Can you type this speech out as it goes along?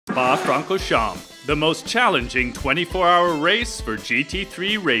Spa-Francorchamps, the most challenging 24-hour race for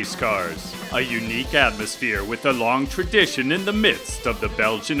GT3 race cars. A unique atmosphere with a long tradition in the midst of the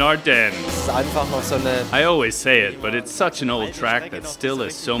Belgian Ardennes. I always say it, but it's such an old track that still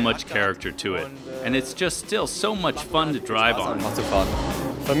has so much character to it. And it's just still so much fun to drive on.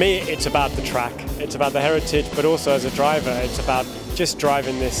 For me, it's about the track. It's about the heritage, but also as a driver, it's about just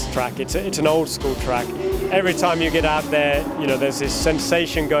driving this track. It's an old school track. Every time you get out there, you know, there's this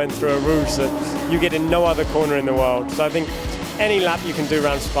sensation going through a rouge that you get in no other corner in the world. So I think any lap you can do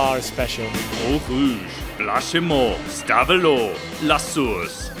around Spa is special. Eau Rouge, Blachemont, Stavelot, La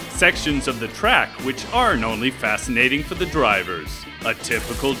Source. Sections of the track which aren't only fascinating for the drivers. A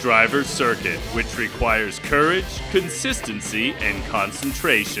typical driver's circuit which requires courage, consistency, and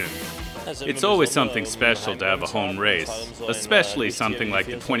concentration. It's always something special to have a home race, especially something like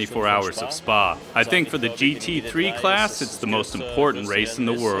the 24 Hours of Spa. I think for the GT3 class, it's the most important race in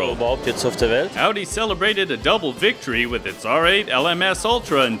the world. Audi celebrated a double victory with its R8 LMS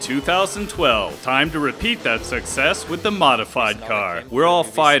Ultra in 2012. Time to repeat that success with the modified car. We're all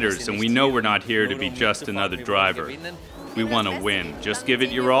fighters, and we know we're not here to be just another driver. We want to win. Just give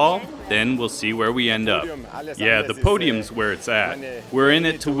it your all, then we'll see where we end up. Yeah, the podium's where it's at. We're in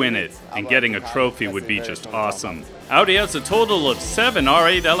it to win it, and getting a trophy would be just awesome. Audi has a total of 7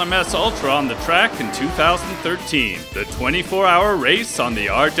 R8 LMS Ultra on the track in 2013. The 24-hour race on the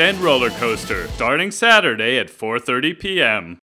Ardennes roller coaster, starting Saturday at 4:30 p.m.